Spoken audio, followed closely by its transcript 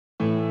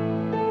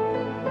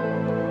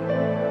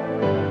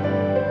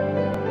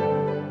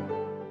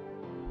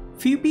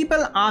Few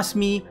people ask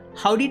me,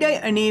 how did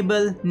I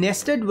enable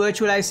nested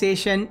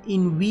virtualization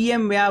in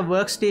VMware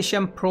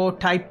Workstation Pro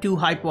Type 2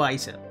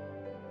 hypervisor?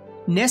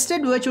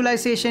 Nested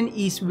virtualization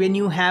is when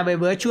you have a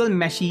virtual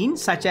machine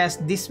such as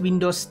this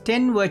Windows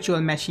 10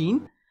 virtual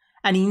machine,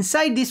 and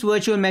inside this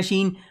virtual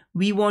machine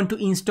we want to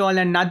install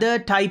another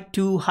Type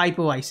 2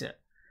 hypervisor.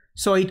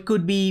 So it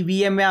could be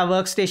VMware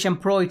Workstation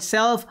Pro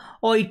itself,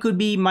 or it could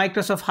be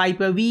Microsoft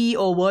Hyper-V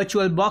or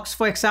VirtualBox,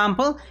 for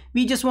example.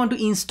 We just want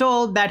to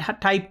install that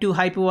Type 2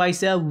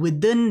 hypervisor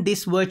within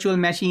this virtual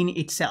machine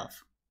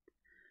itself.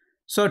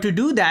 So to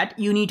do that,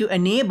 you need to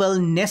enable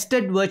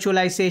nested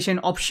virtualization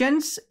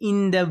options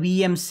in the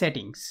VM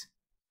settings.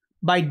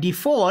 By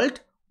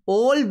default,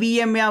 all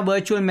VMware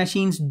virtual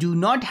machines do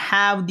not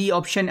have the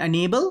option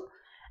enable,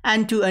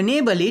 and to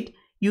enable it,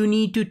 you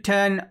need to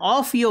turn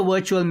off your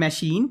virtual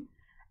machine,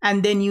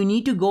 and then you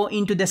need to go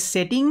into the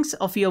settings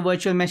of your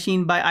virtual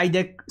machine by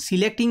either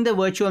selecting the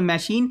virtual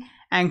machine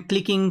and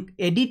clicking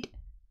Edit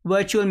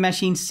Virtual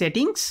Machine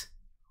Settings,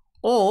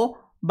 or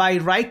by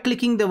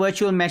right-clicking the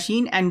virtual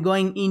machine and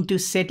going into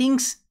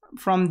Settings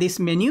from this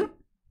menu,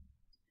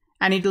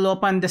 and it will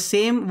open the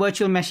same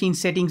virtual machine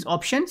settings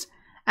options.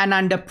 And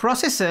under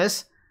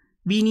Processors,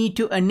 we need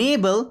to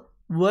enable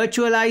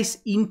Virtualize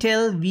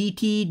Intel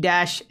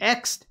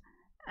VT-X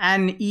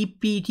and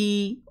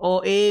EPT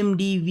or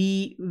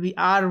AMD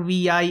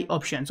RVI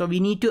option. So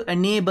we need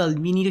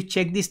to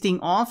check this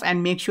thing off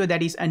and make sure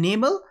that is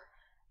enabled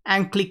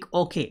and click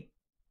OK.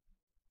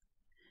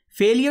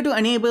 Failure to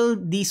enable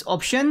these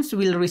options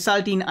will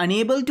result in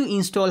unable to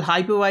install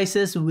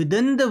hypervisors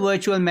within the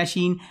virtual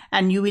machine,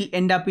 and you will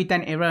end up with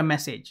an error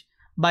message.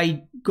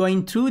 By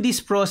going through this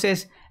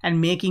process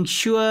and making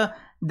sure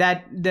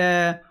that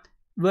the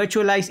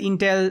Virtualize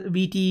Intel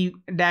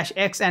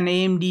VT-X and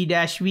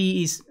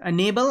AMD-V is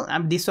enabled,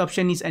 this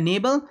option is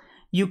enabled,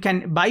 you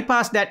can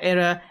bypass that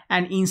error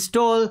and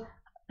install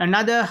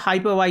another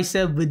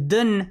hypervisor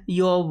within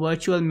your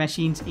virtual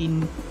machines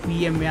in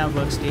VMware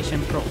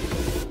Workstation Pro.